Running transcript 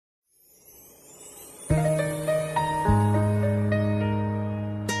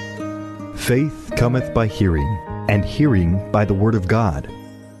Faith cometh by hearing, and hearing by the Word of God.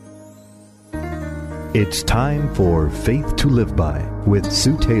 It's time for Faith to Live By with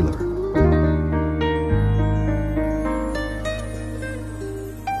Sue Taylor.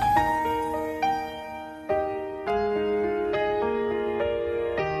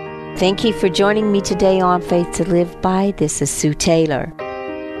 Thank you for joining me today on Faith to Live By. This is Sue Taylor.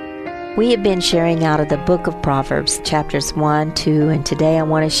 We have been sharing out of the book of Proverbs, chapters 1, 2, and today I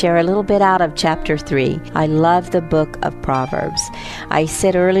want to share a little bit out of chapter 3. I love the book of Proverbs. I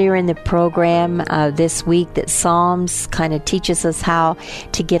said earlier in the program this week that Psalms kind of teaches us how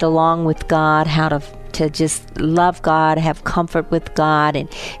to get along with God, how to just love God, have comfort with God, and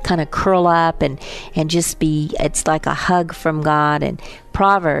kind of curl up and just be, it's like a hug from God. And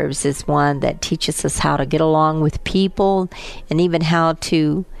Proverbs is one that teaches us how to get along with people and even how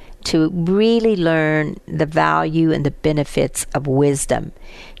to really learn the value and the benefits of wisdom.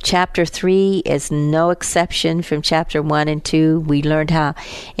 Chapter 3 is no exception from chapter 1 and 2. We learned how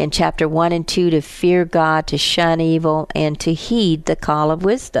in chapter 1 and 2 to fear God, to shun evil, and to heed the call of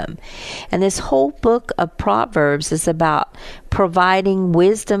wisdom. And this whole book of Proverbs is about providing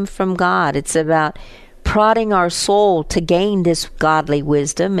wisdom from God. It's about prodding our soul to gain this godly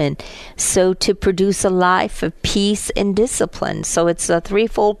wisdom, and so to produce a life of peace and discipline. So it's a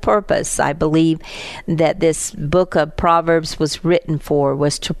threefold purpose, I believe, that this book of Proverbs was written for,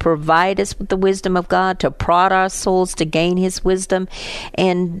 was to provide us with the wisdom of God, to prod our souls to gain His wisdom,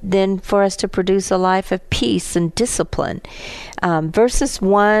 and then for us to produce a life of peace and discipline. Verses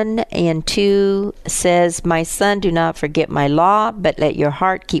 1 and 2 says, "My son, do not forget my law, but let your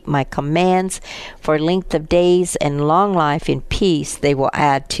heart keep my commands, for length of days and long life and peace they will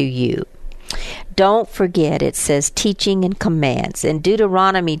add to you." Don't forget, it says teaching and commands. In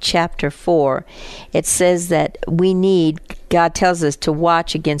Deuteronomy chapter 4, it says that God tells us to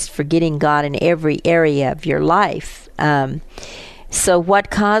watch against forgetting God in every area of your life. So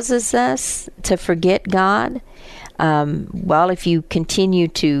what causes us to forget God? Well, if you continue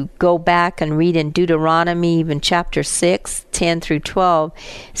to go back and read in Deuteronomy, even chapter 6, 10 through 12,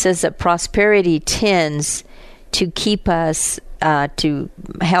 it says that prosperity tends to keep us, to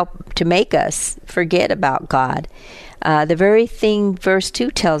make us forget about God. The very thing verse 2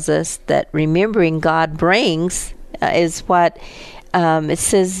 tells us that remembering God brings is what it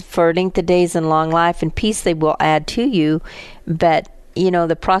says, for length of days and long life and peace they will add to you. But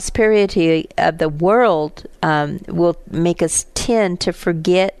the prosperity of the world will make us tend to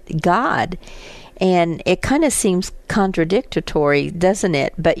forget God. And it kind of seems contradictory, doesn't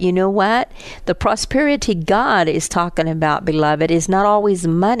it? But you know what? The prosperity God is talking about, beloved, is not always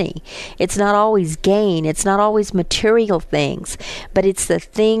money. It's not always gain. It's not always material things. But it's the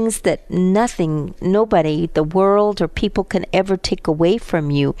things that nobody, the world or people can ever take away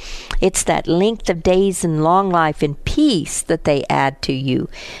from you. It's that length of days and long life and peace that they add to you.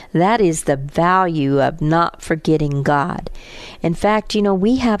 That is the value of not forgetting God. In fact,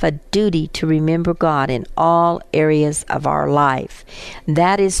 we have a duty to remember God in all areas of our life.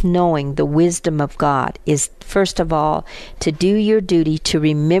 That is knowing the wisdom of God is, first of all, to do your duty to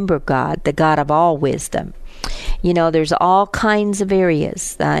remember God, the God of all wisdom. There's all kinds of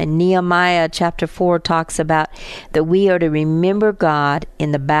areas. In Nehemiah chapter 4 talks about that we are to remember God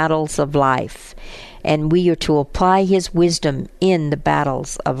in the battles of life. And we are to apply His wisdom in the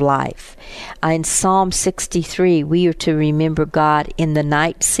battles of life. In Psalm 63, we are to remember God in the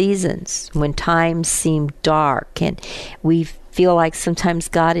night seasons when times seem dark and we feel like sometimes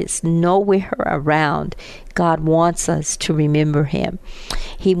God is nowhere around. God wants us to remember Him.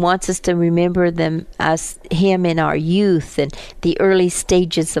 He wants us to remember Him in our youth and the early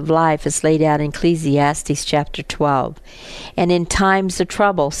stages of life, as laid out in Ecclesiastes chapter 12. And in times of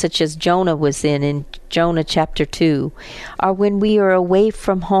trouble, such as Jonah was in Jonah chapter 2, or when we are away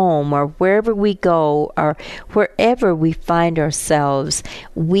from home, or wherever we go, or wherever we find ourselves,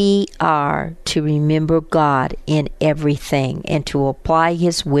 we are to remember God in everything and to apply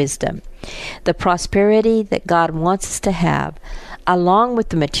His wisdom. The prosperity that God wants us to have, along with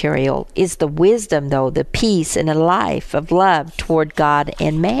the material, is the wisdom, though, the peace, and a life of love toward God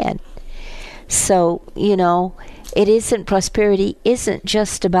and man. So, prosperity isn't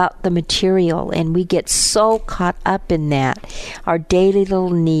just about the material, and we get so caught up in that, our daily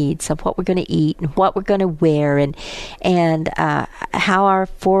little needs of what we're going to eat and what we're going to wear and how our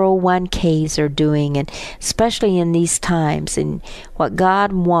 401ks are doing, and especially in these times. And what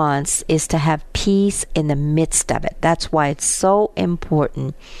God wants is to have peace in the midst of it. That's why it's so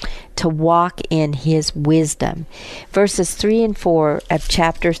important to walk in His wisdom. Verses 3 and 4 of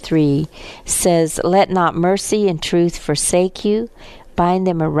chapter 3 says, "Let not mercy and truth forsake you. bind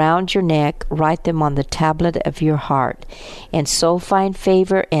them around your neck, write them on the tablet of your heart, and so find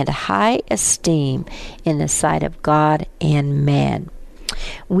favor and high esteem in the sight of God and man.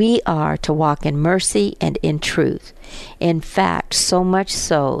 We are to walk in mercy and in truth. In fact, so much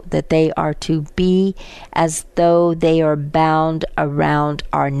so that they are to be as though they are bound around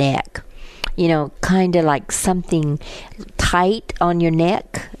our neck. Kind of like something tight on your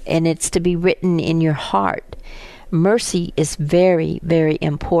neck, and it's to be written in your heart. Mercy is very, very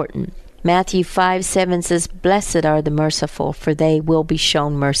important. Matthew 5:7 says, "Blessed are the merciful, for they will be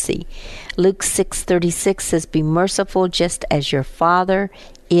shown mercy." Luke 6:36 says, "Be merciful just as your Father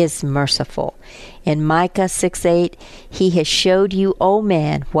is merciful." In Micah 6:8, "He has showed you, O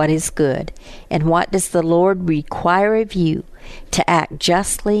man, what is good. And what does the Lord require of you? To act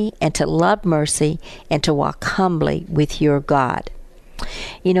justly and to love mercy and to walk humbly with your God."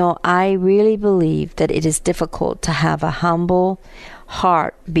 I really believe that it is difficult to have a humble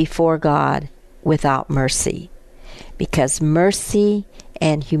heart before God without mercy, because mercy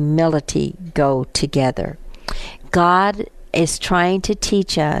and humility go together. God is trying to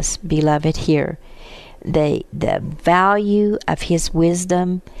teach us, beloved, here the value of His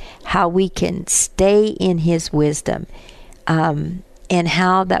wisdom, how we can stay in His wisdom, and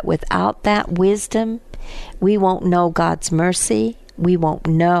how that without that wisdom, we won't know God's mercy, we won't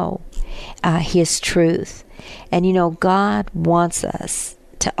know His truth. And God wants us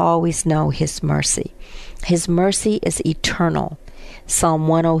to always know His mercy. His mercy is eternal. Psalm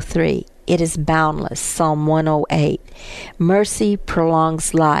 103. It is boundless. Psalm 108. Mercy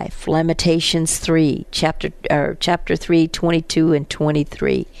prolongs life. Lamentations 3, chapter 3, 22 and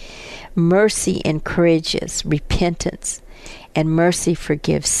 23. Mercy encourages repentance, and mercy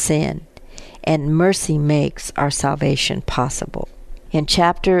forgives sin, and mercy makes our salvation possible.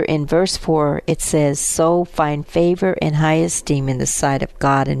 In verse 4, it says, "So find favor and high esteem in the sight of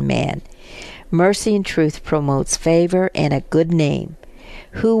God and man." Mercy and truth promotes favor and a good name.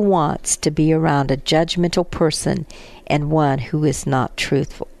 Who wants to be around a judgmental person and one who is not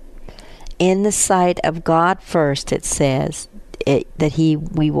truthful? In the sight of God first, it says that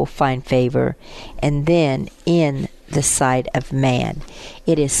we will find favor, and then in the sight of man.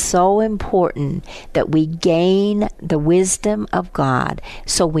 It is so important that we gain the wisdom of God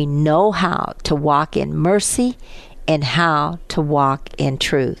so we know how to walk in mercy and how to walk in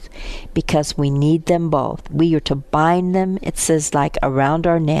truth, because we need them both. We are to bind them, it says, like around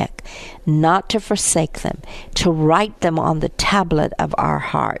our neck, not to forsake them, to write them on the tablet of our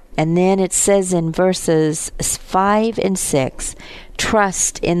heart. And then it says in verses 5 and 6,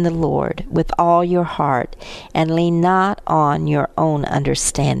 "Trust in the Lord with all your heart, and lean not on your own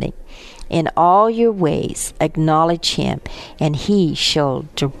understanding. In all your ways acknowledge Him, and He shall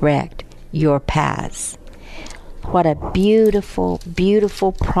direct your paths." What a beautiful,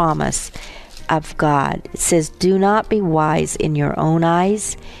 beautiful promise of God. It says, "Do not be wise in your own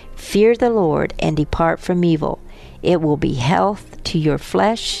eyes. Fear the Lord and depart from evil. It will be health to your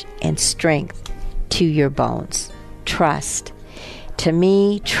flesh and strength to your bones." Trust. To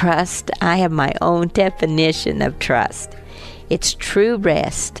me, trust, I have my own definition of trust. It's true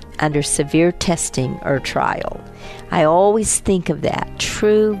rest under severe testing or trial. I always think of that,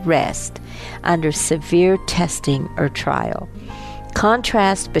 true rest under severe testing or trial.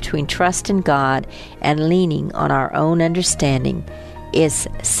 Contrast between trust in God and leaning on our own understanding is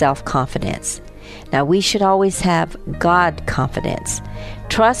self-confidence. Now, we should always have God confidence.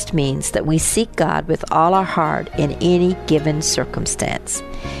 Trust means that we seek God with all our heart in any given circumstance.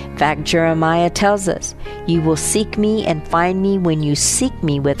 In fact, Jeremiah tells us, "You will seek me and find me when you seek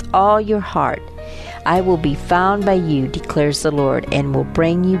me with all your heart. I will be found by you, declares the Lord, and will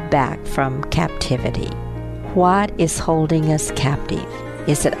bring you back from captivity." What is holding us captive?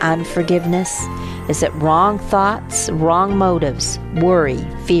 Is it unforgiveness? Is it wrong thoughts, wrong motives, worry,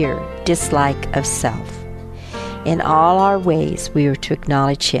 fear, dislike of self? In all our ways, we are to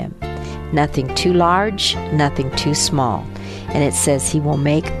acknowledge Him. Nothing too large, nothing too small. And it says He will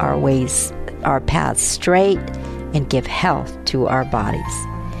make our paths straight and give health to our bodies.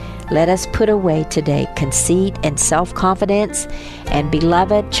 Let us put away today conceit and self-confidence, and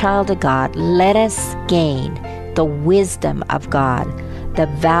beloved child of God, let us gain the wisdom of God, the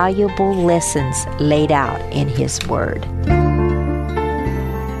valuable lessons laid out in His Word.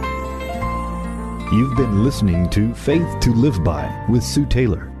 You've been listening to Faith to Live By with Sue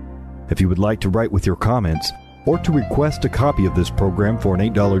Taylor. If you would like to write with your comments or to request a copy of this program for an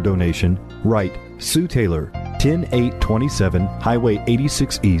 $8 donation, write Sue Taylor, 10827 Highway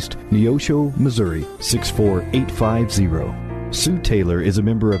 86 East, Neosho, Missouri, 64850. Sue Taylor is a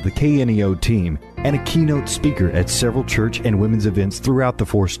member of the KNEO team and a keynote speaker at several church and women's events throughout the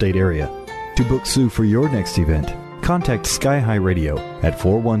 4-state area. To book Sue for your next event, contact Sky High Radio at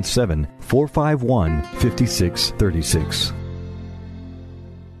 417-451-5636.